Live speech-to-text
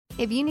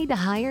If you need to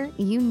hire,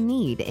 you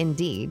need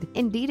Indeed.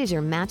 Indeed is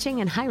your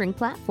matching and hiring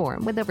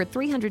platform with over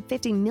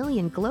 350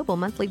 million global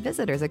monthly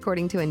visitors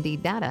according to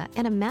Indeed data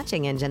and a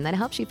matching engine that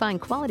helps you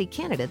find quality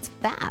candidates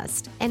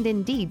fast. And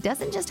Indeed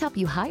doesn't just help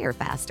you hire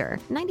faster.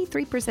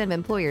 93% of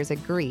employers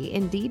agree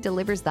Indeed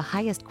delivers the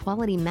highest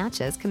quality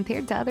matches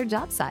compared to other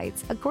job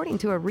sites, according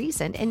to a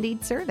recent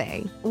Indeed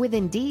survey. With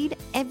Indeed,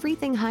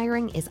 everything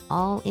hiring is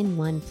all in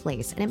one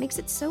place, and it makes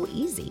it so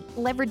easy.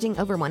 Leveraging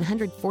over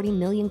 140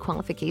 million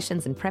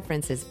qualifications and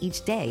preferences each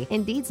day,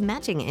 Indeed's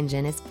matching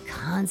engine is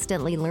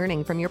constantly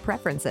learning from your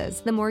preferences.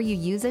 The more you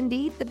use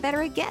Indeed, the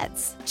better it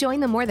gets. Join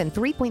the more than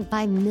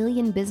 3.5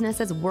 million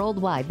businesses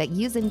worldwide that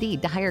use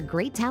Indeed to hire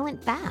great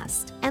talent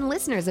fast. And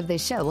listeners of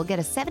this show will get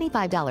a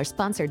 $75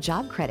 sponsored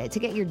job credit to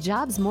get your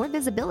jobs more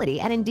visibility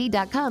at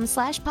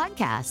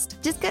Indeed.com/podcast.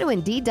 Just go to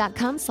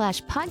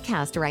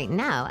Indeed.com/podcast right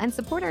now and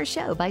support our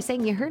show by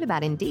saying you heard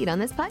about Indeed on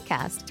this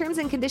podcast. Terms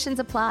and conditions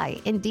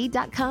apply.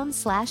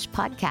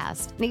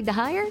 Indeed.com/podcast. Need to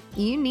hire?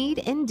 You need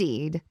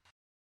Indeed.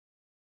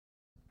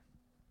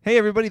 Hey,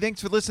 everybody.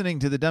 Thanks for listening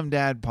to the Dumb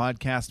Dad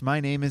Podcast.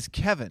 My name is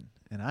Kevin,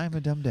 and I'm a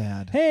dumb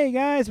dad. Hey,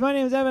 guys. My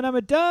name is Evan. I'm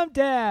a dumb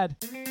dad.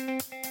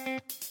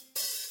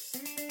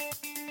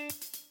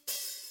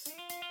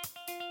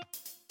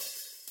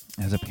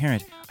 As a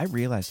parent, I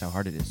realized how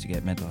hard it is to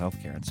get mental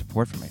health care and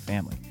support for my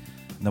family.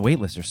 And the wait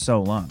lists are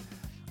so long.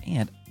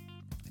 And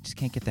I just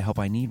can't get the help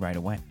I need right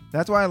away.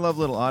 That's why I love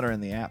Little Otter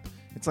in the app.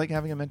 It's like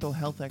having a mental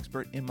health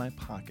expert in my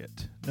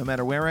pocket. No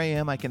matter where I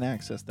am, I can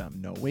access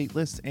them. No wait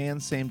lists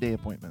and same-day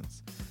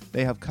appointments.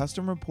 They have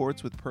custom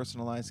reports with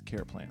personalized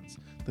care plans.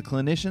 The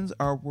clinicians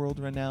are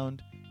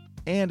world-renowned,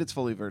 and it's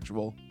fully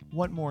virtual.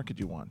 What more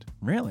could you want?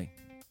 Really?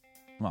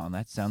 Well,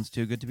 that sounds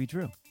too good to be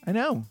true. I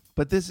know,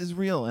 but this is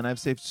real, and I've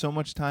saved so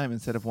much time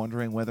instead of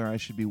wondering whether I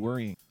should be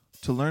worrying.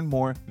 To learn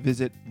more,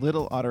 visit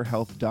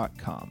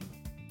littleotterhealth.com.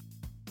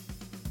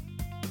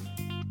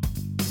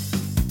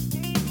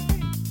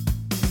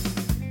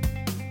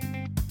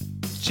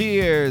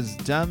 Cheers,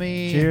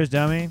 dummy. Cheers,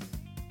 dummy.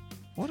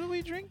 What are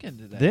we drinking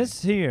today?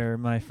 This here,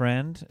 my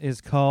friend, is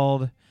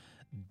called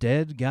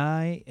Dead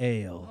Guy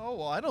Ale. Oh,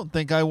 well, I don't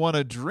think I want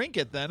to drink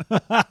it then.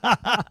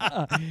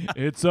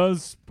 It's a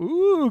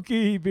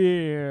spooky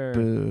beer.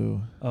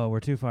 Boo. Oh, we're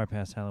too far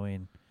past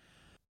Halloween.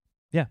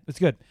 Yeah, it's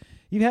good.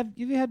 You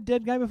had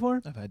Dead Guy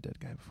before? I've had Dead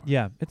Guy before.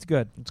 Yeah, it's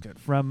good. It's good.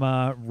 From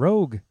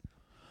Rogue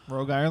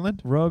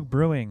Ireland? Rogue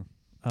Brewing.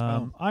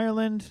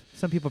 Ireland.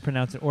 Some people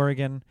pronounce it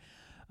Oregon.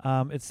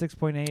 It's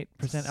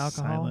 6.8% alcohol.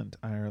 Silent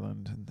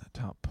Ireland in the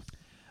top.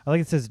 I like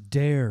it says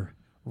dare,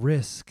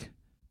 risk,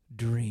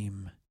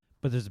 dream.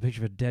 But there's a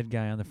picture of a dead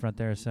guy on the front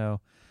there, so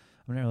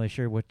I'm not really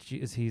sure what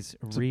he's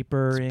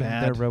reaping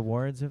the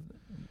rewards of.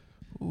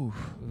 Ooh,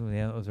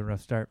 yeah, that was a rough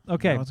start.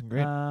 Okay. That wasn't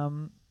great.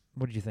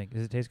 What did you think?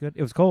 Does it taste good?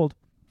 It was cold.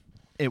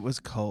 It was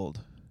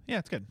cold. Yeah,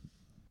 it's good.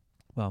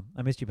 Well,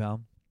 I missed you,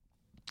 pal.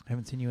 I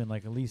haven't seen you in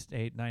like at least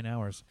 8-9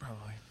 hours.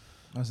 Probably.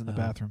 I was in the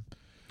bathroom.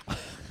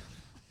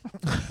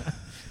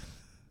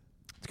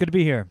 It's good to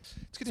be here.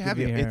 It's good to have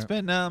you. It's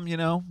been,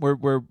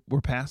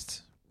 we're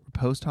past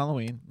post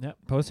Halloween. Yep,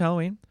 post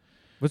Halloween.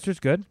 Worcester's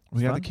good.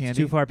 We got fun. the candy. It's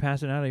too far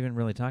past it now to even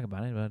really talk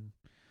about it. But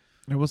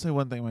I will say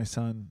one thing. My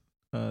son,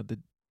 the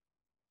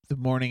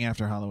morning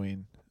after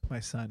Halloween,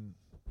 my son,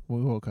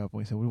 we woke up and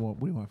we said, "What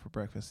do you want for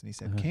breakfast?" And he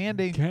said,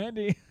 "Candy."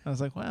 Candy. I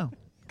was like, "Wow,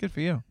 good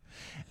for you."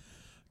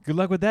 Good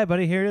luck with that,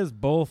 buddy. Here it is,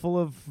 bowl full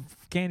of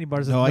candy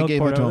bars. No, I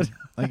gave it to him.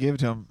 I gave it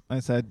to him.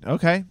 I said,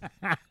 "Okay,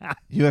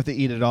 you have to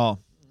eat it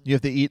all. You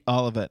have to eat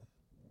all of it."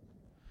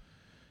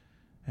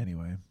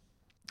 Anyway,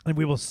 and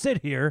we will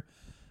sit here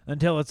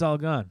until it's all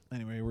gone.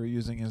 Anyway, we're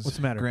using his What's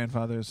the matter?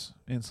 grandfather's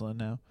insulin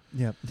now.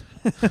 Yep.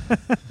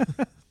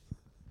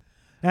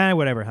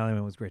 Whatever.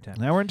 Halloween was a great time.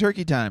 Now we're in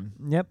turkey time.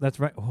 Yep, that's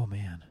right. Oh,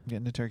 man.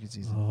 Getting to turkey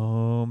season.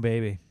 Oh,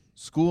 baby.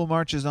 School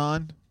marches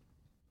on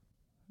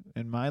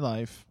in my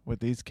life with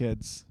these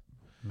kids.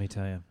 Let me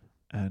tell you.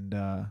 And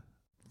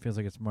feels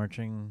like it's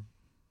marching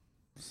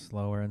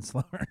slower and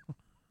slower.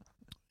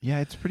 Yeah,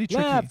 it's pretty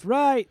tricky. Left,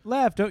 right,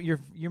 left. Oh, you're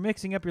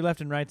mixing up your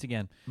left and rights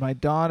again. My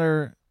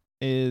daughter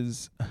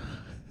is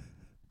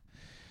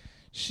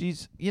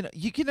she's,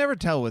 you can never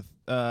tell with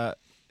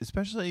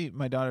especially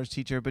my daughter's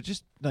teacher, but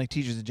just like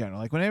teachers in general.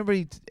 Like when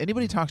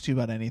anybody talks to you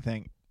about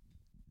anything,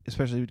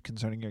 especially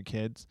concerning your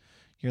kids,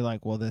 you're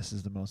like, well, this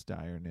is the most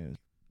dire news.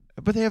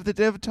 But they have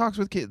talks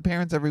with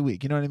parents every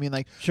week. You know what I mean?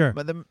 Like, sure.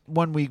 But then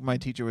one week, my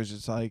teacher was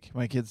just like,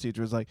 my kid's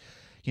teacher was like,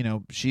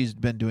 she's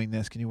been doing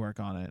this. Can you work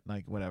on it?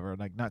 Like, whatever.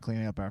 Like, not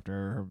cleaning up after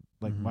her,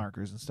 like,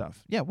 markers and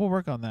stuff. Yeah, we'll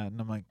work on that. And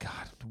I'm like,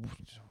 God,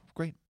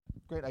 great.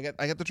 I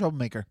got the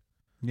troublemaker.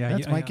 Yeah,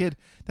 that's my kid.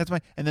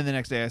 And then the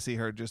next day, I see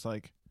her just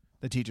like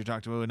the teacher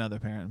talked to another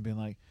parent and being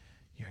like,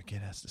 your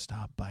kid has to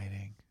stop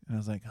biting. And I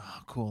was like, oh,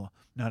 cool.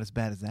 Not as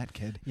bad as that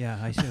kid. Yeah,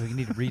 I see. We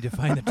need to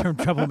redefine the term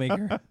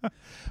troublemaker.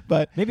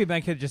 But maybe my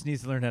kid just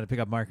needs to learn how to pick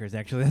up markers,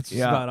 actually. That's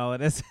just about all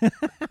it is.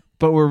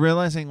 But we're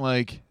realizing,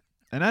 like,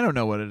 and I don't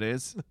know what it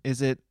is.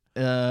 Is it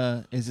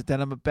that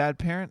I'm a bad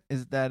parent?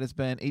 Is it that it's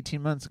been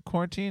 18 months of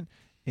quarantine?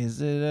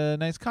 Is it a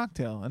nice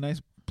cocktail, a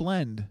nice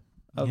blend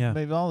of Yeah.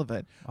 maybe all of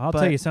it. I'll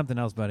But- tell you something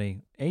else,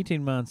 buddy.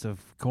 18 months of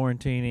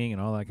quarantining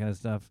and all that kind of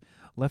stuff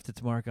left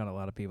its mark on a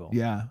lot of people.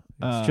 Yeah.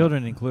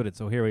 Children included.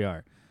 So here we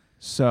are.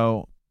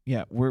 So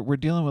yeah, we're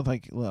dealing with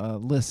like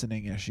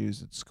listening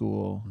issues at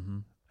school, Mm-hmm.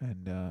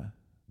 and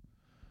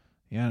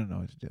yeah, I don't know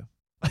what to do.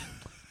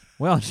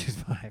 Well, she's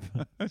 5.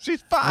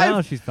 She's 5.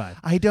 Well, she's 5.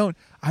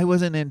 I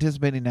wasn't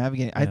anticipating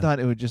navigating. I Yeah. thought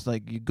it would just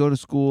like you go to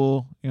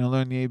school,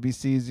 learn the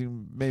ABCs,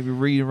 you maybe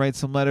read and write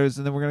some letters,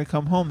 and then we're gonna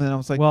come home. And then I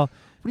was like, well,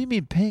 what do you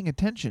mean paying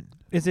attention?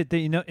 is it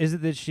that is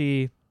it that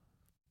she?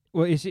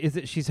 Well, is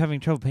it she's having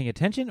trouble paying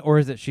attention, or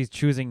is it she's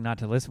choosing not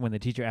to listen when the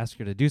teacher asks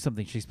her to do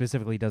something? She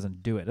specifically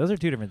doesn't do it. Those are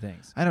two different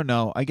things. I don't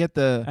know. I get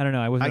the I don't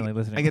know. I wasn't really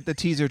listening. I get the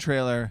teaser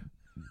trailer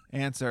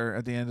answer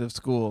at the end of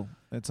school.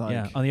 It's like,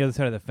 yeah, on the other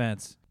side of the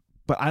fence.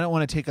 but I don't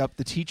want to take up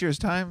the teacher's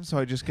time, so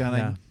I just kind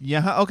of,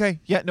 Yeah. okay,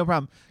 yeah, no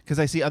problem. Because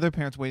I see other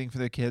parents waiting for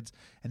their kids,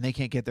 and they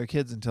can't get their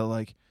kids until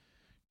like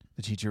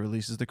the teacher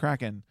releases the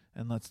Kraken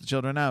and lets the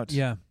children out.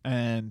 Yeah.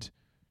 And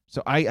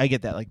so I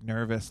get that like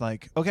nervous,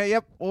 like, okay,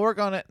 yep, we'll work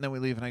on it, and then we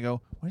leave, and I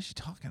go, what is she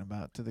talking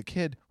about to the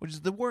kid? Which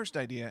is the worst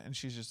idea. And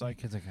she's just like,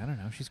 Kid's like, I don't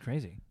know. She's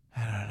crazy.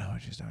 I don't know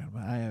what she's talking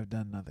about. I have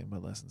done nothing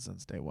but listen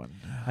since day one.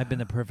 I've been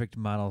the perfect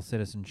model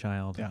citizen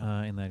child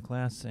Yeah. in that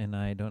class, and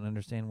I don't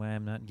understand why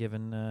I'm not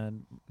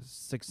given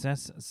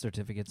success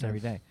certificates every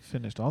day.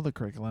 Finished all the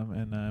curriculum,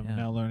 and I'm Yeah.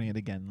 now learning it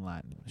again in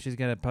Latin. She's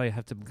got to probably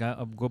have to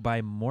go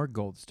buy more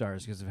gold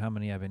stars because of how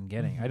many I've been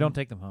getting. I don't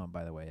take them home,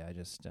 by the way. I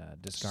just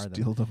discard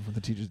Steal them from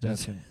the teacher's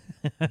desk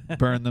and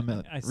burn them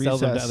at I recess. sell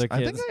them to other I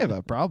think kids. I have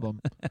a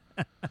problem.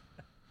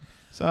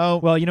 So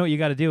Well, you know what you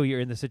got to do? You're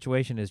in the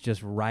situation is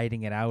just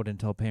riding it out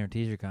until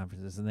parent-teacher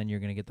conferences, and then you're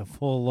going to get the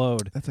full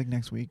load. that's like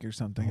next week or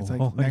something. It's Oh,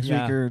 like next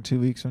yeah. week or 2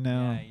 weeks from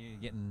now. Yeah, you're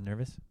getting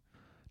nervous?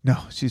 No,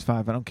 she's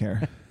 5. I don't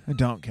care. I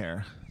don't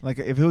care. Like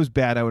if it was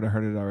bad, I would have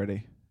heard it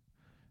already.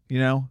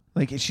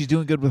 Like she's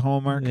doing good with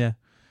homework. Yeah.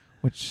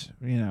 Which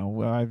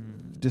well,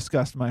 I've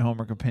discussed my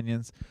homework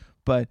opinions,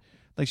 but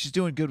like she's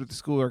doing good with the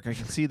schoolwork. I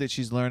can see that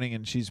she's learning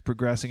and she's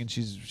progressing and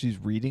she's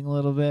reading a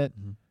little bit.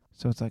 Mhm.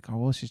 So it's like, oh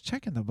well, she's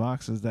checking the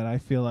boxes that I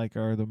feel like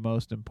are the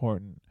most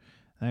important.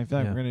 And I feel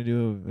like Yeah. we're gonna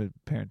do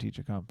a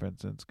parent-teacher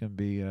conference, and it's gonna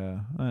be I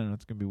don't know,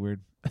 it's gonna be weird.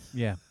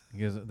 Yeah,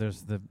 because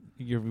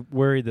you're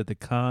worried that the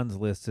cons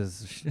list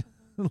is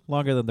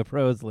longer than the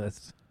pros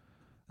list.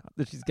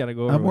 That she's got to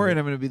go over. I'm worried with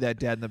I'm gonna be that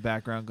dad in the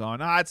background going,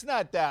 it's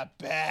not that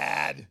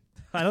bad. it.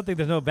 I don't think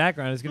there's no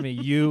background. It's going to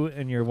be you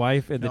and your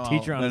wife and the No,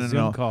 teacher on no, a no, Zoom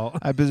no. call.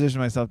 I position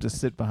myself to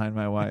sit behind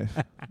my wife.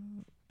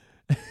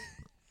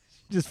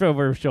 Just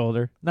over her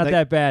shoulder. Not Like-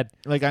 that bad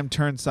Like I'm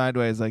turned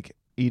sideways, like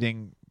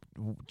eating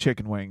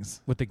chicken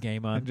wings. with the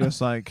game on. And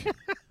just like,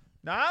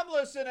 now I'm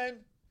listening.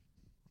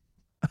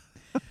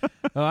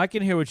 Oh, I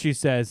can hear what she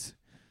says.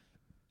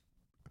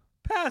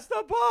 Pass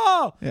the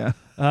ball. Yeah.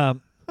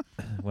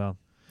 Well,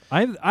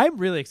 I'm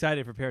really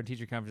excited for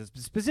parent-teacher conferences,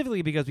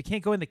 specifically because we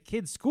can't go in the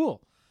kids'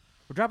 school.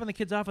 We're dropping the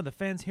kids off on the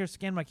fence. Here,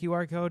 scan my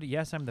QR code.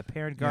 Yes, I'm the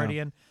parent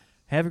guardian.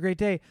 Have a great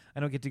day. I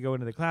don't get to go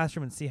into the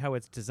classroom and see how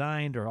it's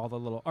designed or all the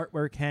little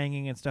artwork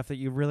hanging and stuff that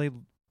you really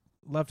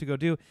love to go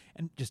do,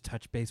 and just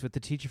touch base with the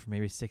teacher for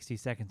maybe 60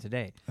 seconds a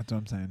day. That's what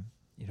I'm saying.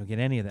 You don't get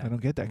any of that. I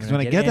don't get that. We Because don't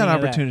when I get that any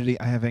of opportunity,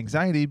 I have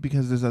anxiety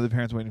because there's other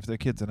parents waiting for their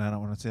kids, and I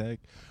don't want to say, like,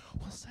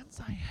 well, since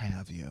I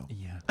have you.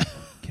 Yeah.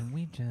 Can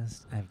we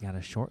just... I've got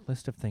a short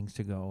list of things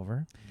to go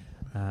over.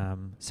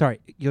 Sorry,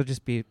 you'll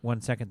just be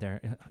 1 second there.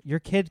 Your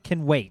kid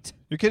can wait.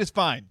 Your kid is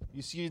fine.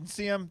 You can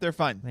see them, they're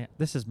fine. Yeah,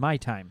 this is my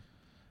time.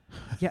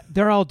 Yeah,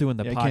 they're all doing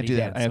the I potty can't do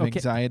dance. that. I have Okay.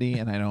 anxiety,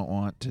 and I don't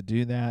want to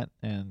do that,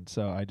 and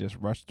so I just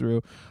rush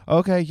through.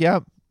 Okay,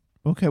 yep.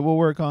 Okay, we'll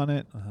work on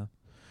it. Uh-huh.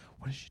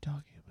 What is she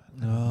talking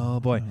about? Oh,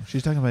 boy. No,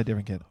 she's talking about a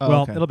different kid. Oh,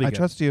 Well, okay. it'll be I good.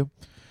 trust you.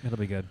 It'll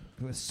be good.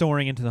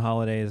 Soaring into the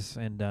holidays,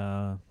 and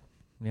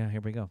yeah,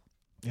 here we go.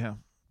 Yeah.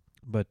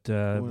 But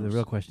the was-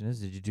 real question is,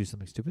 did you do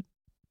something stupid?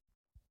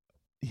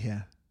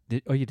 Yeah.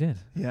 Oh, you did.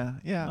 Yeah.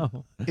 Yeah.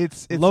 Oh,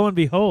 It's lo and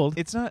behold.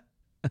 it's not.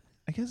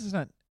 I guess it's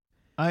not.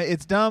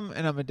 It's dumb,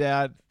 and I'm a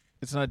dad.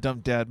 It's not a dumb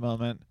dad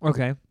moment,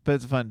 Okay. but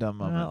it's a fun dumb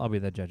moment. I'll be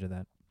the judge of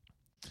that.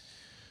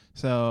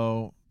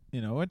 So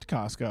went to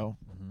Costco.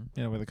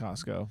 Mm-hmm. With a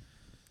Costco,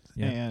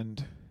 Yeah.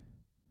 and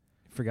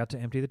Forgot to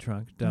empty the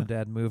trunk. Dumb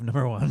dad move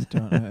number one.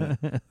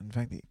 in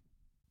fact, the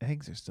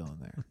eggs are still in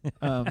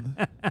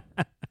there.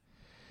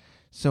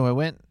 So I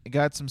went,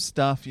 got some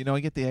stuff. I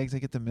get the eggs, I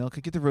get the milk,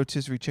 I get the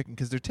rotisserie chicken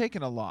because they're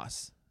taking a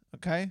loss.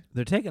 Okay,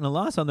 They're taking a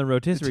loss on the they're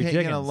rotisserie taking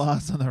chickens. a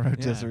loss on the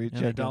rotisserie yeah,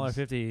 chickens.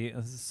 and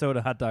 $1.50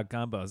 soda hot dog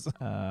combos.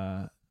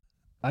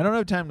 I don't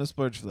have time to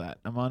splurge for that.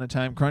 I'm on a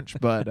time crunch,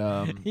 but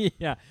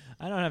Yeah,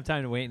 I don't have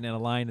time to wait in a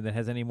line that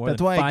has any more that's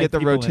than why 5 I get the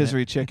people in it.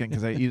 rotisserie chicken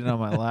because I eat it on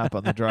my lap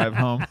on the drive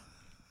home.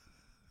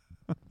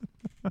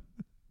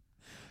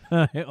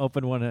 I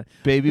open one.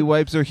 Baby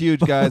wipes are huge,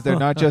 guys. They're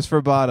not just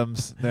for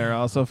bottoms. They're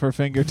also for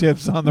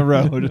fingertips on the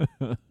road.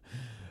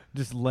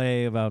 Just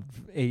lay about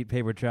 8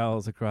 paper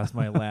towels across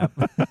my lap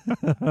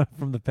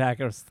from the pack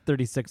of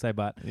 36 I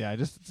bought. Yeah,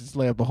 just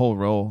lay up a whole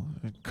roll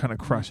and kind of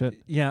crush it.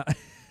 Yeah.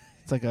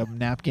 It's like a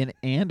napkin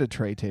and a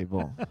tray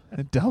table.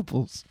 It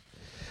doubles.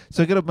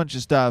 So I get a bunch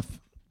of stuff,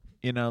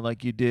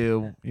 like you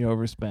do, you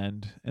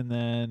overspend. And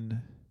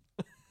then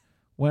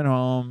went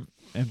home,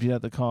 emptied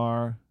out the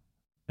car,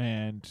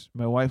 and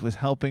my wife was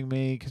helping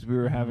me because we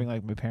were having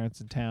like my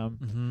parents in town.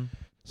 Mm-hmm.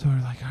 So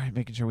we're like, all right,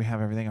 making sure we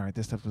have everything. All right,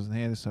 this stuff goes in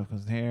here, this stuff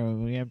goes in here.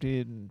 And we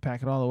emptied and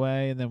pack it all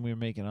away, and then we were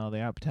making all the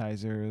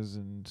appetizers,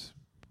 and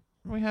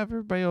we have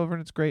everybody over,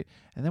 and it's great.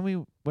 And then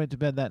we went to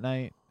bed that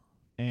night,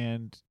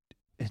 and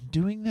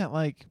doing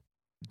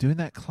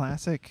that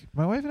classic.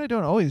 My wife and I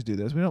don't always do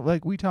this.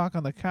 We talk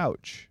on the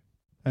couch.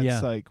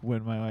 That's like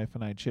when my wife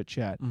and I chit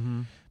chat.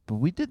 Mm-hmm. But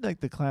we did like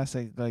the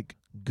classic, like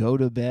go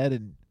to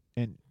bed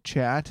and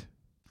chat,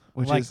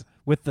 which like is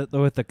with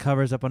the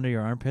covers up under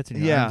your armpits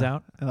and your arms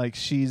out. And like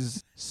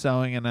she's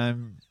sewing and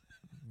I'm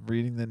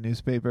reading the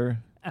newspaper.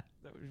 That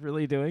was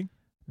really doing.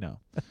 No,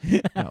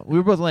 no, we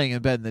were both laying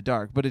in bed in the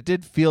dark, but it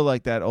did feel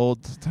like that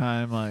old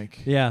time, like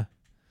Yeah.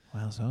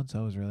 well, so and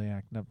so was really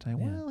acting up today.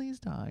 Yeah. Well, he's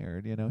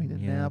tired. He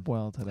didn't Yeah. nap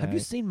well today. Have you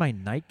seen my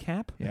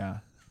nightcap? Yeah.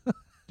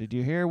 Did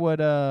you hear what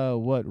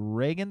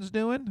Reagan's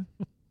doing?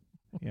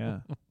 Yeah.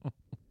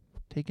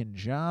 Taking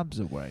jobs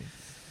away.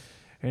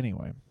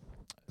 Anyway,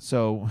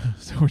 so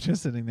we're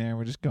just sitting there and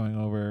we're just going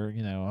over,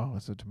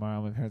 so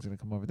tomorrow my parents are going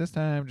to come over this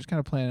time, just kind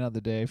of planning out the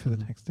day for the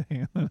next day.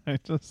 And then I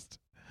just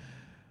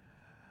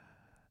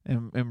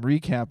am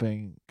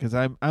recapping because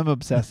I'm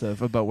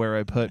obsessive about where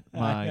I put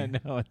my... I know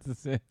what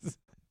this is.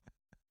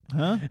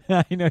 Huh?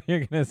 I know you're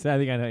going to say. I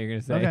think I know what you're going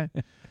to say. Okay.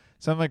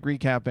 So I'm like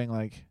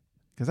recapping,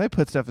 because I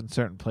put stuff in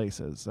certain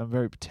places. I'm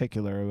very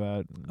particular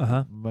about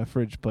my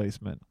fridge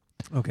placement.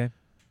 Okay.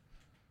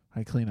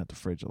 I clean out the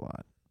fridge a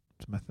lot.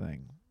 It's my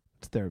thing.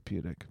 It's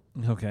therapeutic.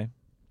 Okay.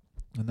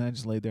 And then I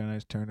just laid there and I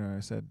just turned to her. I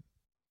said,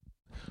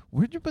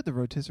 "Where'd you put the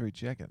rotisserie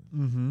chicken?"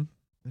 Mm-hmm.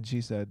 And she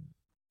said,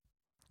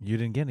 You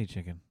didn't get any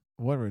chicken.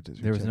 "What rotisserie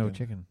chicken?" There was no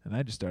chicken. And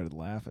I just started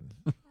laughing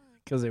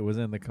Because it was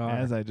in the car.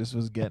 as I just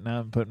was getting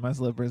out and putting my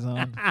slippers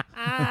on.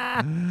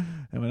 I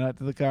went out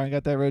to the car and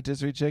got that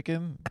rotisserie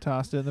chicken,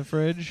 tossed it in the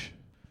fridge.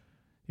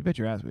 You bet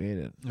your ass we ate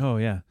it. Oh,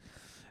 yeah.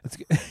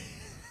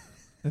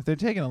 If they're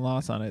taking a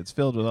loss on it, it's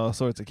filled with all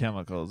sorts of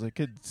chemicals. It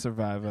could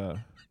survive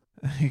a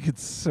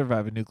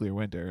nuclear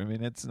winter. I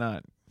mean, it's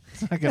not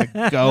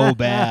gonna go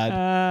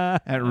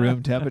bad at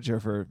room temperature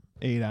for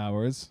 8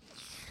 hours.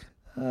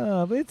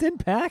 Oh, but it's in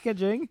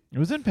packaging. It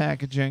was in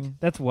packaging.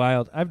 That's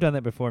wild. I've done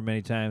that before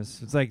many times.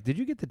 It's like, did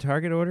you get the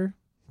Target order?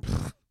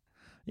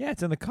 Yeah,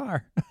 it's in the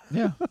car.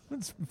 Yeah.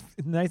 It's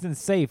nice and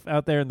safe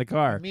out there in the I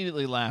car.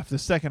 immediately laughed. The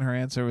second her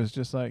answer was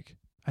just like,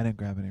 I didn't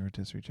grab any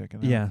rotisserie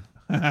chicken. Yeah.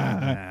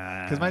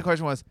 Because my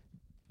question was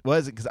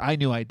it because I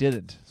knew I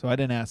didn't. So I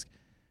didn't ask,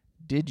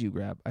 did you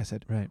grab? I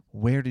said, Right.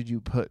 Where did you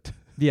put?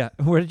 Yeah.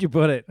 Where did you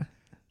put it?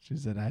 She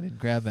said, I didn't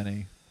grab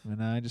any.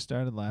 And I just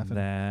started laughing.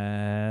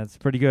 That's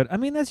pretty good. I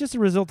mean, that's just a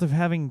result of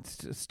having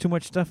too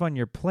much stuff on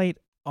your plate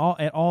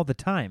all the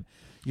time.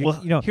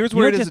 Here's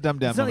where it is a dumb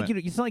it's not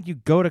like you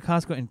go to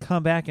Costco and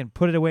come back and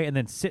put it away and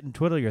then sit and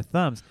twiddle your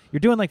thumbs. You're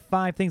doing like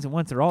 5 things at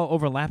once. They're all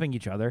overlapping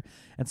each other.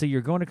 And so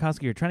you're going to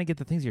Costco. You're trying to get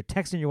the things. You're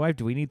texting your wife,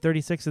 do we need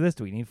 36 of this?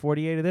 Do we need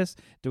 48 of this?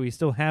 Do we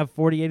still have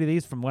 48 of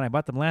these from when I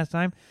bought them last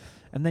time?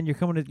 And then you're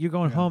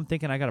going home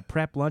thinking, I got to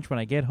prep lunch when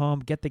I get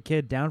home, get the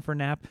kid down for a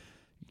nap.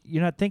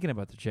 You're not thinking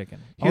about the chicken.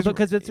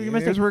 Because it's your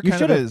mistake. Here's where it You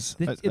kind of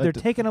should've. is. They're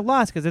taking a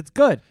loss because it's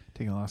good.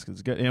 Taking a loss because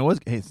it's good. And it was.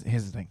 Here's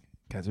the thing,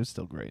 guys. It was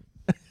still great.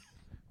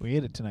 We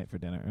ate it tonight for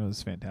dinner. It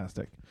was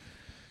fantastic.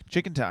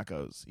 Chicken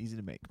tacos, easy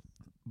to make.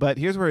 But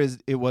here's where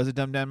it was a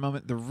dumb down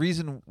moment. The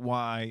reason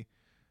why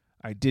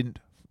I didn't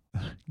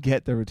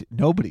get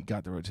nobody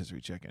got the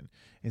rotisserie chicken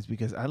is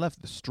because I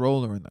left the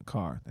stroller in the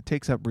car. It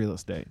takes up real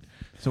estate.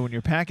 So when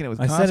you're packing it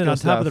with I Costco set it on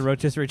stuff, top of the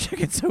rotisserie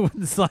chicken so it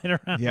wouldn't slide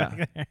around. Yeah.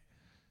 back there.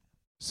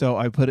 So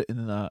I put it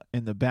in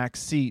the back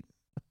seat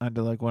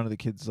under like one of the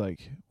kids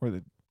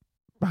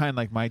behind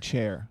like my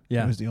chair.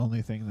 Yeah. It was the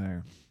only thing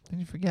there. Then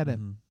you forget it.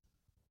 Mhm.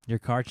 Your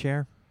car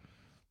chair?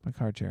 My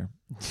car chair.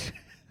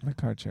 My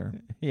car chair.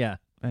 Yeah.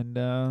 And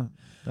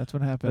that's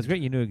what happened. That's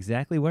great. You knew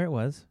exactly where it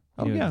was.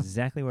 Oh, You knew yeah.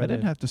 exactly where I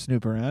didn't have to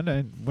snoop around.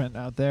 I went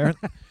out there.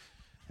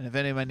 And if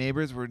any of my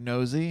neighbors were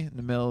nosy in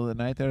the middle of the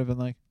night, they'd have been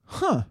like,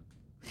 huh.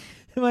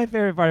 My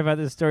favorite part about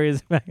this story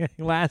is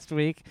last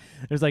week,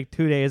 there's like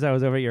 2 days I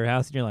was over at your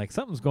house and you're like,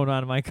 something's going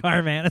on in my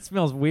car, man. It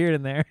smells weird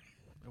in there.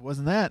 It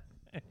wasn't that.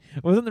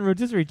 It wasn't the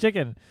rotisserie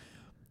chicken.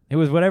 It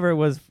was whatever it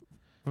was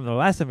from the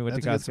last time we went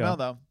That's to a Costco. good smell,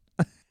 though.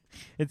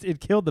 It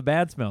killed the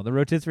bad smell. The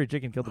rotisserie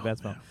chicken killed the bad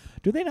smell.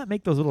 Do they not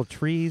make those little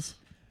trees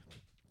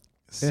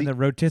in the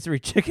rotisserie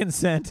chicken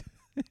scent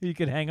you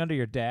could hang under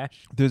your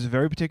dash? There's a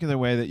very particular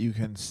way that you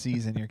can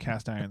season your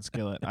cast iron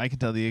skillet. I can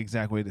tell the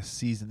exact way to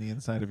season the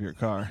inside of your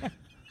car.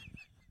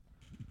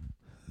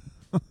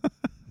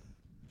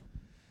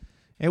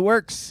 It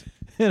works.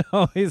 It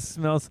always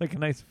smells like a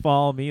nice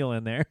fall meal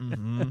in there.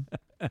 Mm-hmm.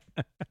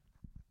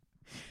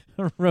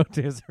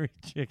 Rotisserie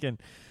chicken.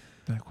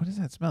 Like, what does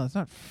that smell? It's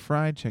not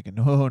fried chicken.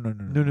 No. No.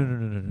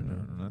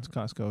 That's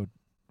Costco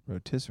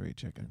rotisserie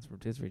chicken. It's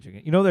rotisserie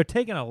chicken. You know, they're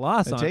taking a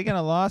loss They're on taking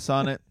a loss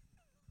on it.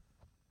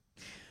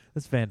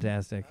 That's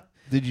fantastic.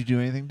 Did you do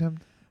anything, Tim?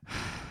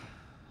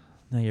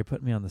 No, you're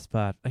putting me on the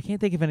spot. I can't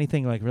think of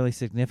anything like really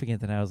significant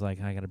that I was like,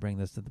 I got to bring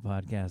this to the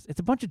podcast. It's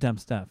a bunch of dumb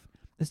stuff.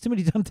 There's too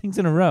many dumb things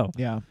in a row.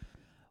 Yeah.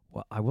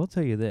 Well, I will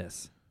tell you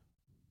this.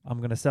 I'm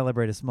going to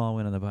celebrate a small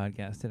win on the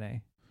podcast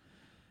today.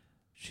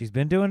 She's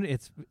been doing,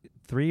 it's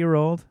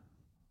 3-year-old.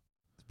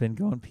 It's been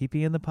going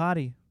pee-pee in the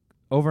potty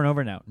over and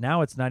over now.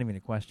 Now it's not even a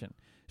question.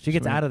 She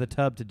gets Sweet. out of the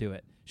tub to do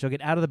it. She'll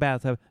get out of the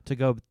bathtub to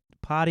go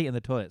potty in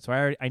the toilet. So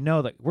I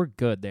know that we're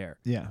good there,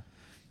 Yeah.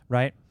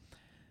 right?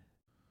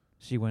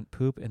 She went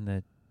poop in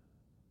the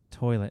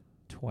toilet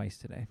twice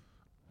today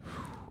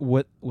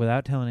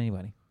without telling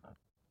anybody.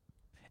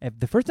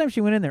 The first time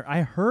she went in there,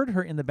 I heard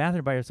her in the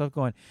bathroom by herself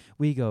going,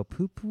 "We go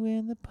poo-poo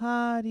in the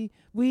potty,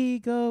 we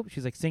go."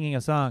 She's like singing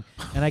a song.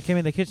 And I came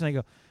in the kitchen, I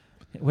go,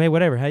 "Wait,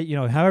 whatever,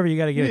 however you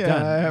got to get it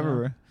done."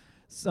 However.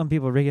 Some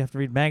people really have to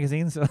read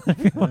magazines. So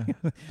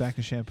Back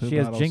of shampoo she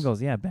bottles. has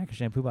jingles, back of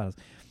shampoo bottles.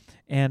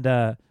 And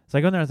so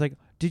I go in there, I was like,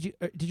 did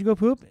you go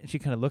poop? And she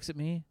kind of looks at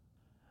me.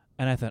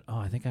 And I thought,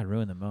 I think I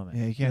ruined the moment.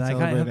 Yeah, you can't And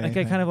celebrate I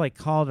anything. kind of like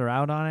called her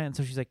out on it. And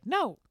so she's like,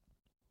 "No,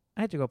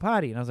 I had to go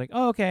potty." And I was like,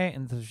 "Oh, okay."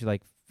 And so she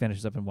like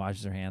finishes up and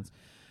washes her hands.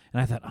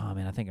 And I thought, oh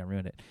man, I think I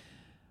ruined it.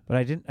 But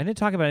I didn't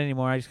talk about it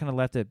anymore. I just kind of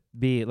let it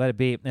be.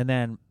 And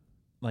then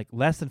like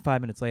less than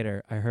 5 minutes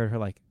later, I heard her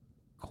like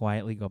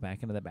quietly go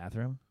back into the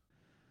bathroom.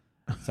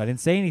 So I didn't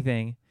say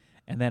anything.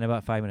 And then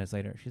about 5 minutes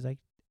later, she's like,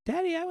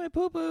 "Daddy, I went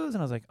poo-poos." And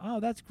I was like, "Oh,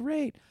 that's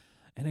great."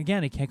 And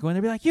again, I can't go in there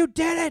and be like, "You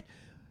did it.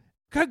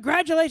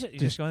 Congratulations." You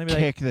just go in there and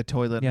be like, Kick the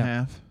toilet in Yeah.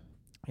 half.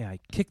 yeah, I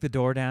kick the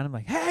door down. I'm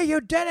like, "Hey, you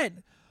did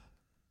it.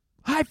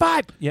 High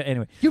five." Yeah,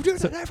 anyway. You do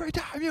So- that every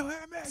time you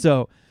hear me.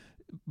 So,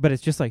 but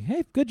it's just like,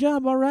 "Hey, good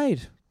job. All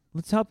right.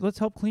 Let's help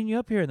clean you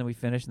up here." And then we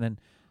finish. And then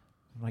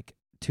like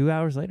 2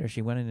 hours later,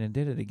 she went in and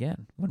did it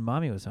again when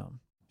Mommy was home.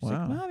 She's like,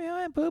 Wow. "Mommy,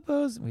 I went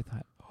poo-poos." And we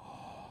thought,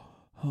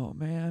 oh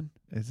man,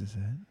 Is this it?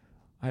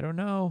 I don't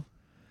know.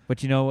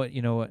 But you know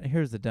what?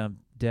 Here's the dumb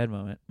dead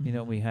moment. You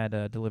know what we had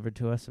delivered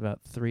to us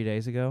about 3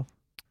 days ago?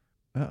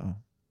 Uh-oh.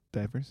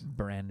 Diapers?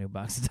 Brand new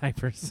box of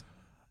diapers.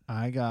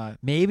 I got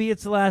Maybe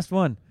it's the last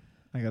one.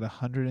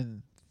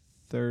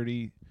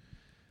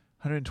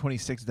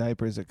 126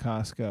 diapers at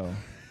Costco.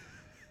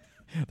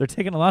 They're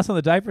taking a loss on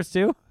the diapers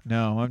too?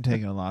 No, I'm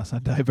taking a loss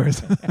on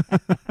diapers.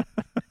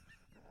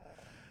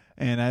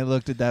 And I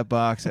looked at that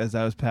box as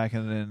I was packing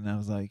it in, and I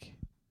was like,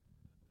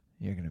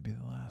 "You're gonna be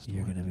the last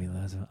You're one." going to be the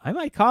last one. I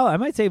might call it. I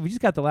might say we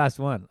just got the last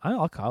one.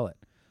 I'll call it.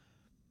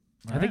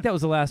 I think that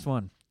was the last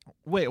one.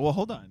 Wait, well,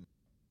 hold on.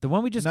 The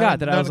one we just Not- got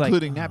that I not was like,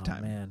 including nap "Oh,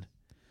 time." man."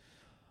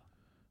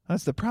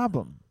 That's the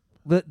problem.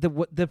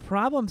 The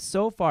problem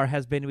so far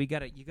has been you got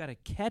to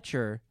catch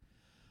her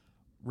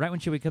right when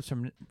she wakes up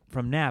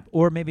from nap,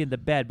 or maybe in the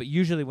bed, but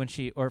usually when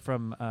or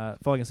from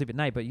falling asleep at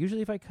night. But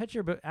usually if I catch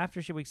her, but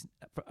after she wakes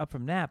up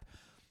from nap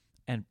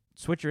and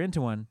switch her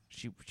into one,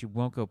 she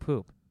won't go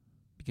poop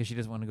because she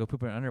doesn't want to go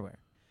poop in her underwear.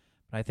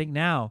 But I think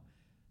now,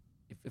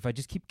 if I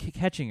just keep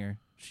catching her,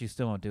 she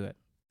still won't do it.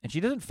 And she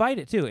doesn't fight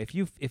it too.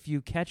 If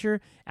you catch her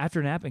after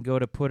a nap and go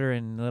to put her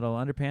in little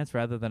underpants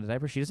rather than a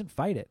diaper, she doesn't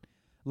fight it.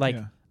 Like,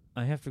 Yeah.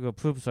 I have to go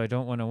poop, so I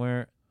don't want to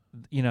wear,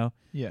 Yeah.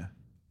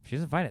 She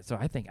doesn't find it. So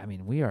I think,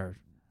 we are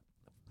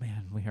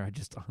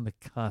just on the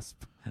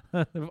cusp,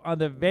 on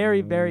the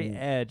very, very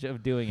edge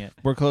of doing it.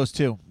 We're close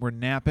too. We're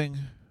napping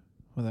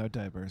without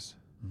diapers,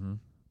 Mm-hmm.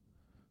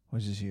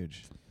 which is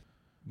huge.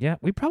 Yeah,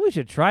 we probably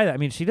should try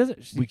that. She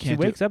doesn't. She can't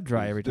do- wakes up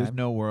dry every There's time.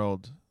 no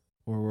world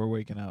where we're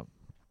waking up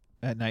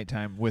at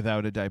nighttime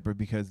without a diaper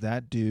because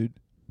that dude,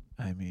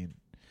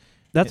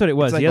 That's what it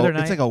was. It's like The other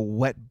night, it's like a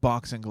wet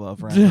boxing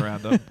glove wrapped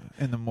around him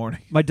in the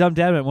morning. my dumb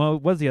dad went, well,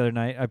 it was the other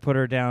night. I put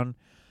her down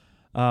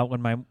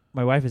when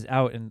my wife is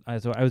out, and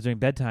so I was doing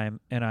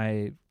bedtime, and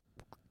I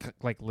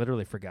like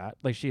literally forgot.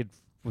 Like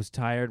was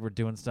tired. We're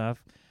doing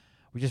stuff.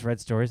 We just read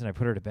stories, and I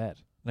put her to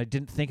bed. And I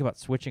didn't think about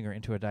switching her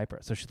into a diaper.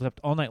 So she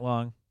slept all night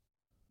long,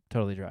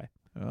 totally dry.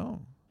 Oh,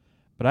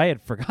 But I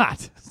had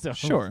forgot. So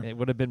Sure. it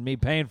would have been me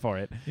paying for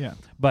it. yeah.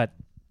 But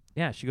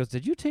yeah, she goes,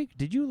 Did you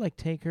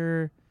take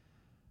her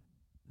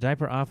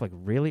diaper off like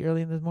really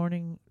early in the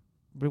morning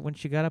when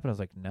she got up? And I was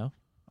like, no.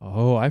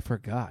 Oh, I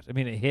forgot. It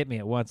hit me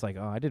at once like,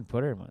 I didn't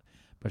put her in one.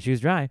 But she was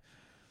dry.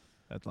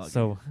 That's lucky.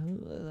 So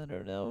I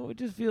don't know. It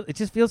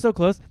just feels so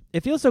close.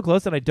 It feels so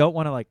close that I don't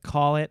want to like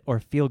call it or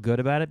feel good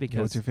about it What's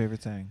because your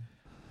favorite saying?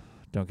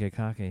 don't get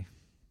cocky.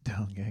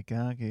 Don't get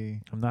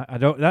cocky. I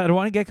don't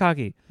want to get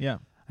cocky. Yeah.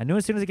 I knew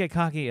as soon as I get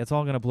cocky, it's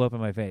all going to blow up in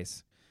my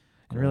face.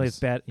 And really, it's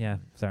Gross. bad. Yeah,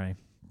 sorry.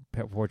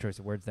 Poor choice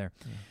of words there.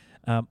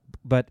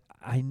 But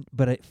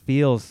it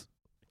feels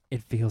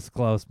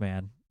close,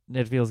 man.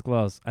 It feels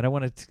close. I don't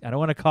want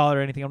to call it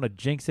or anything. I don't want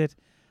to jinx it.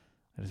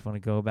 I just want to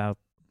go about,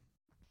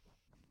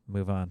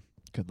 move on.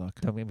 Good luck.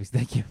 Don't make me.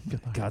 Thank you.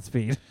 Good luck.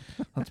 Godspeed.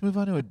 Let's move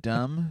on to a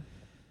dumb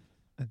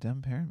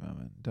parent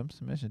moment, dumb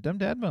submission, dumb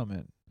dad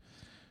moment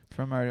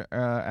from our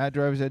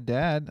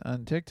 @DriversEdDad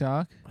on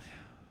TikTok.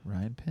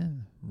 Ryan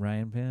Penn.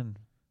 Ryan Penn.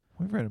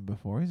 We've read him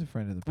before. He's a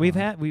friend of the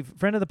pod. We've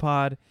friend of the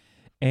pod,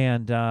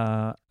 and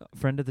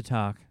friend of the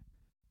talk,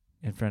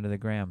 and friend of the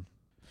gram.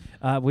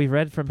 We've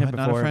read from him But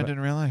before. not a friend but in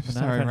real life. not a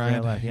Sorry, friend in Ryan.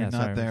 real life. You're Yeah,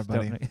 not sorry, there, just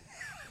buddy. don't-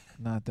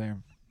 Not there.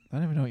 I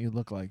don't even know what you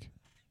look like.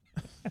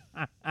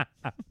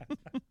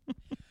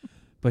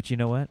 But you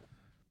know what?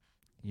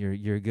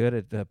 You're good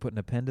at putting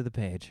a pen to the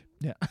page.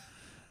 Yeah.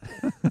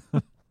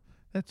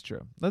 That's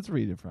true. Let's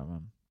read it from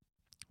him.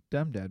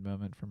 Dumb dad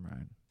moment from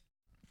Ryan.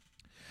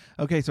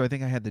 Okay, so I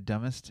think I had the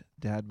dumbest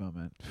dad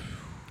moment.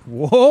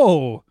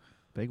 Whoa,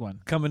 Big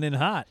one. coming in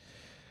hot.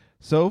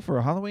 So, for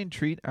a Halloween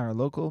treat, our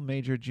local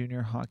major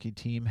junior hockey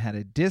team had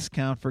a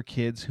discount for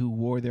kids who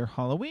wore their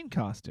Halloween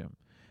costume.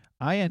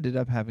 I ended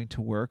up having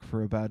to work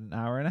for about an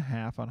hour and a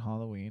half on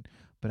Halloween,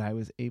 but I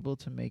was able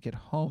to make it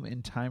home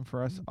in time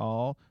for us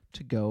all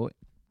to go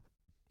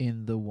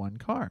in the one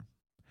car.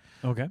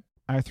 Okay.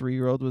 Our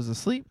 3-year-old was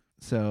asleep,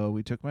 so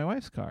we took my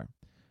wife's car.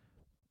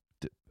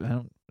 I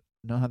don't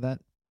know how that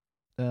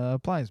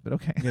applies, but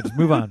okay. Yeah, just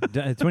move on.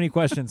 Too many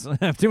questions. I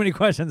have too many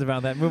questions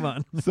about that. Move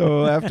on.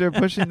 So after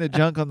pushing the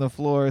junk on the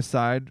floor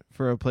aside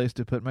for a place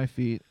to put my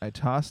feet, I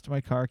tossed my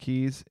car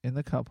keys in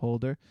the cup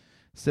holder,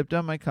 sipped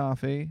on my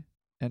coffee,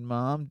 and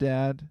Mom,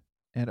 Dad,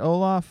 and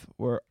Olaf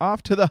were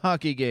off to the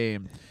hockey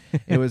game.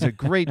 It was a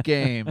great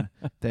game.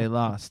 They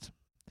lost.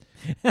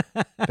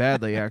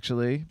 Badly,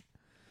 actually.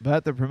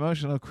 But the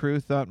promotional crew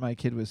thought my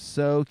kid was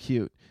so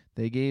cute.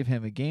 They gave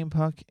him a game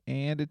puck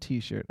and a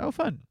T-shirt. Oh,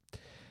 fun.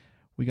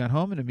 We got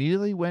home and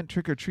immediately went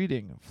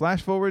trick-or-treating.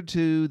 Flash forward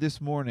to this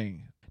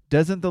morning.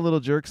 Doesn't the little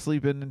jerk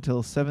sleep in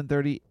until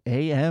 7:30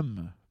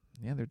 a.m.?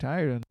 Yeah, they're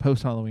tired on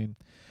post-Halloween.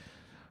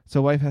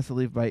 So wife has to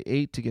leave by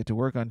 8 to get to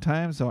work on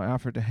time, so I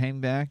offered to hang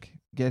back,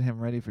 get him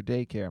ready for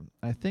daycare.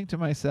 I think to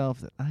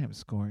myself that I am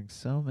scoring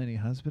so many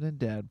husband and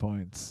dad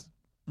points.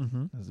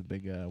 Mm-hmm. That was a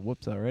big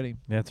whoops already.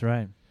 That's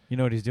right. You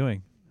know what he's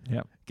doing.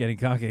 Yep. Getting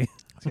cocky.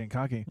 It's getting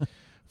cocky.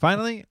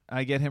 Finally,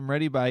 I get him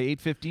ready by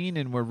 8:15,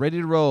 and we're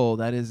ready to roll.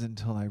 That is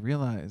until I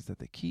realize that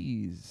the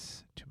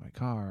keys to my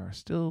car are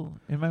still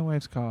in my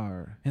wife's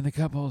car. In the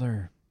cup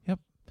holder. Yep.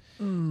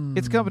 Mm.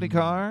 It's a company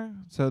car,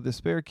 so the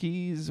spare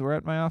keys were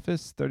at my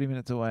office 30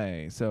 minutes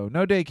away. So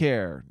no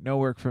daycare, no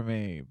work for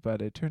me,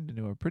 but it turned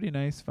into a pretty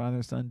nice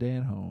father-son day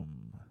at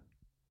home.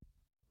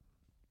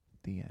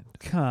 The end.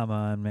 Come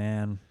on,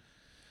 man.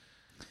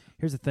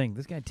 Here's the thing.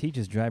 This guy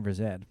teaches driver's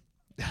ed.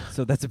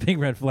 So that's a big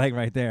red flag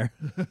right there.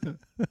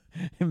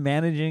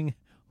 Managing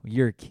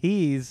your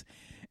keys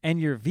and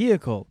your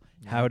vehicle,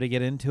 how to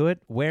get into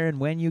it, where and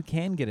when you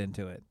can get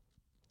into it.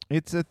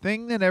 It's a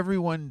thing that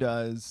everyone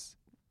does,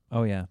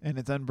 Oh, yeah. and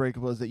it's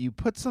unbreakable, is that you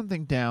put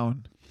something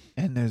down,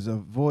 and there's a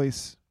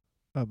voice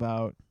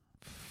about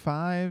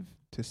 5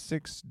 to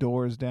 6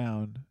 doors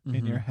down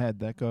in your head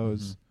that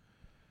goes,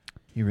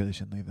 you really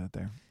shouldn't leave that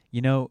there.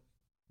 You know,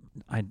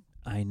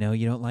 I know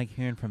you don't like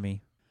hearing from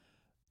me,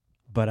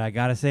 but I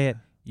got to say it.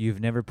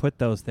 You've never put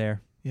those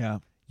there. Yeah.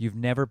 You've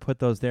never put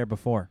those there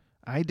before.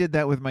 I did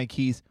that with my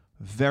keys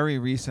very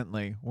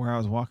recently, where I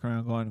was walking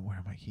around going, where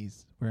are my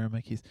keys? Where are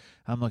my keys?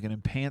 I'm looking in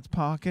pants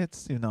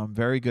pockets, even though I'm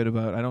very good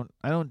about it.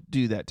 I don't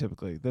do that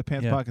typically. The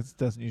pants pockets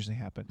doesn't usually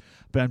happen,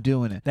 but I'm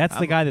doing it. That's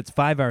the guy that's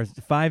 5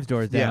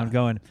 doors down Yeah.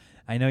 going,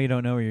 I know you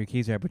don't know where your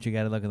keys are, but you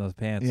got to look at those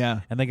pants. Yeah.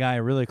 And the guy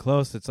really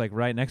close that's like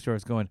right next door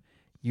is going,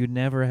 you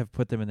never have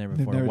put them in there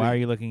before. never Why did. are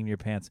you looking in your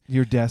pants?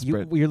 You're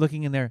desperate. You're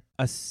looking in there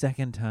a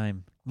second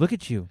time. Look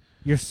at you.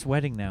 You're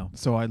sweating now.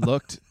 So I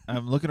looked.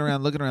 I'm looking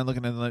around, looking at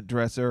the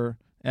dresser,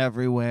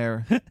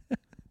 everywhere,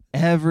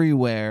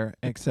 everywhere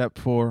except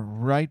for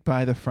right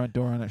by the front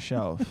door on a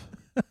shelf.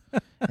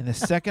 And the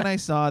second I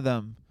saw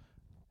them,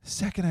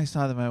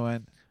 I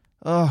went,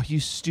 "Oh, you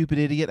stupid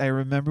idiot! I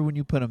remember when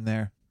you put them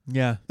there."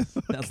 Yeah.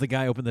 That's the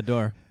guy opened the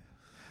door.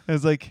 I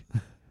was like,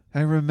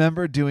 I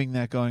remember doing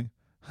that, going,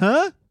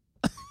 "Huh?"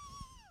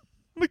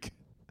 Like,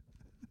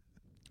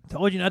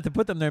 Told you not to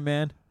put them there,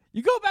 man.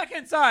 You go back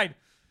inside.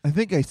 I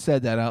think I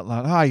said that out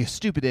loud. "Ah, you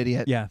stupid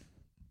idiot!" Yeah.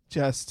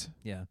 Just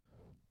Yeah.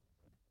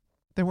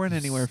 they weren't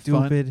anywhere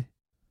fun. Stupid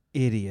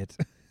idiot.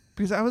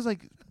 Because I was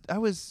like, I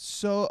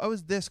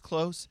was this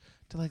close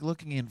to like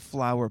looking in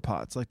flower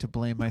pots, like to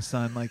blame my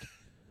son. Like,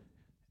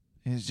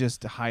 he's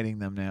just hiding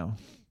them now.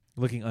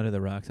 Looking under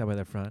the rocks out by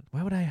the front.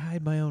 Why would I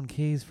hide my own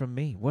keys from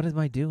me? What am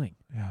I doing?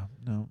 Yeah,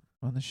 no,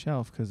 on the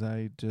shelf because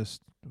I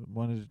just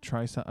wanted to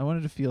try some. I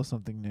wanted to feel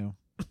something new.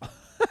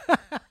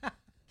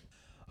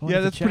 I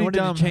that's pretty wanted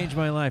dumb. to change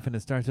my life, and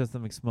it starts with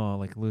something small,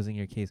 like losing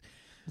your keys.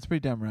 That's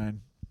pretty dumb,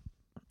 Ryan.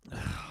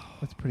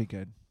 That's pretty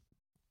good.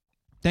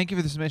 Thank you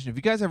for the submission. If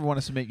you guys ever want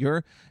to submit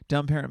your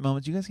dumb parent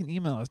moments, you guys can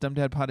email us,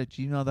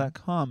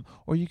 dumbdadpod@gmail.com,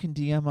 or you can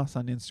DM us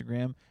on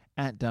Instagram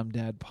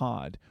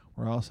 @dumbdadpod.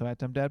 We're also at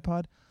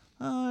dumbdadpod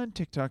on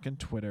TikTok and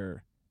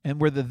Twitter. And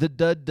we're the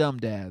Dumb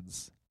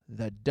Dads.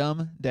 The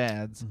Dumb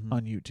Dads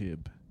on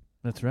YouTube.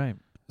 That's right.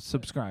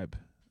 Subscribe.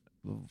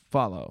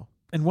 Follow.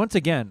 And once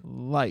again,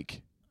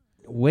 Like.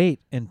 wait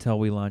until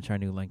we launch our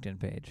new LinkedIn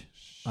page.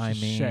 I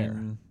mean,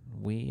 Share.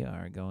 we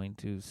are going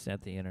to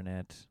set the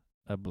internet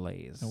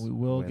ablaze. And we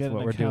will with get what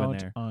an we're doing account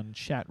there. on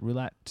Chat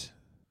Roulette.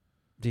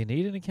 Do you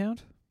need an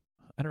account?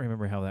 I don't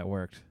remember how that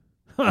worked.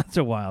 That's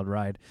a wild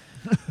ride.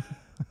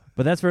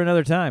 But that's for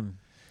another time.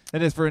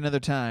 That is for another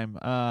time.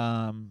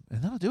 And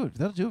that'll do it.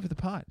 That'll do it for the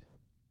pod.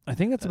 I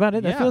think that's about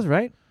it. yeah. That feels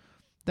right.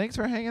 Thanks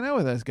for hanging out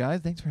with us,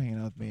 guys. Thanks for hanging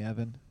out with me,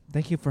 Evan.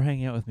 Thank you for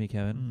hanging out with me,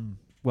 Kevin.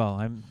 Well,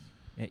 I'm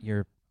at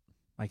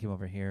I came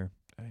over here.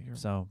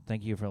 So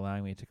thank you for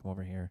allowing me to come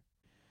over here.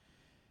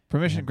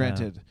 Permission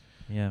granted.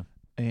 Yeah.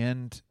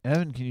 And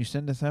Evan, can you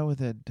send us out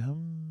with a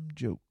dumb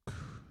joke?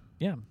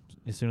 Yeah.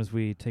 As soon as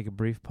we take a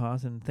brief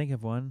pause and think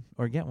of one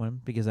or get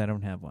one, because I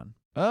don't have one.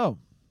 Oh.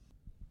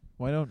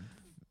 Why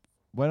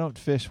don't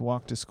fish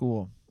walk to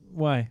school?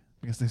 Why?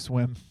 Because they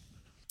swim.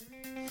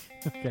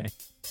 Okay.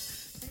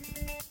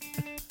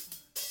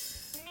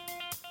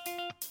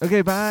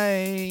 Okay,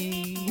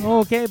 bye.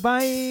 Okay,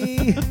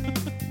 bye.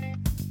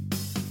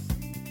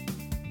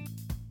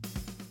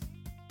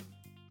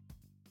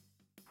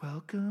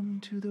 Welcome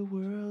to the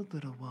world,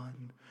 little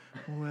one.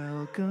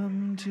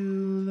 Welcome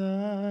to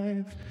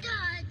life.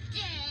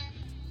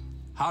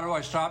 How do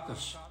I stop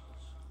this?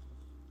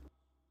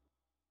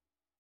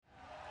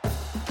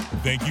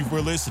 Thank you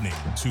for listening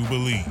to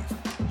Believe.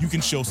 You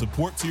can show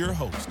support to your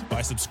host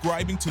by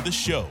subscribing to the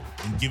show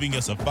and giving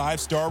us a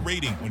 5-star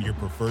rating on your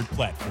preferred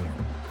platform.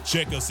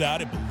 Check us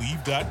out at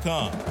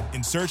Believe.com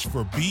and search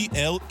for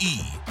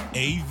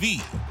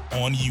BLEAV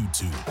on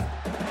YouTube.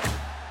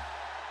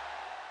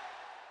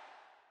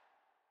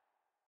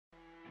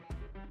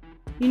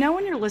 You know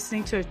when you're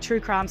listening to a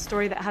true crime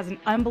story that has an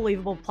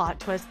unbelievable plot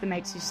twist that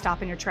makes you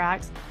stop in your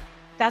tracks?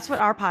 That's what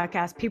our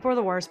podcast, People Are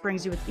the Worst,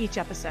 brings you with each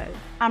episode.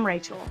 I'm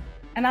Rachel.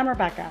 And I'm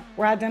Rebecca.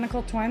 We're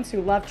identical twins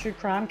who love true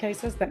crime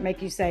cases that make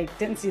you say,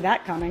 didn't see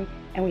that coming,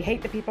 and we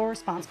hate the people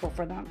responsible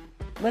for them.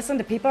 Listen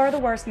to People Are the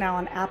Worst now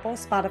on Apple,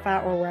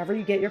 Spotify, or wherever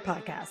you get your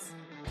podcasts.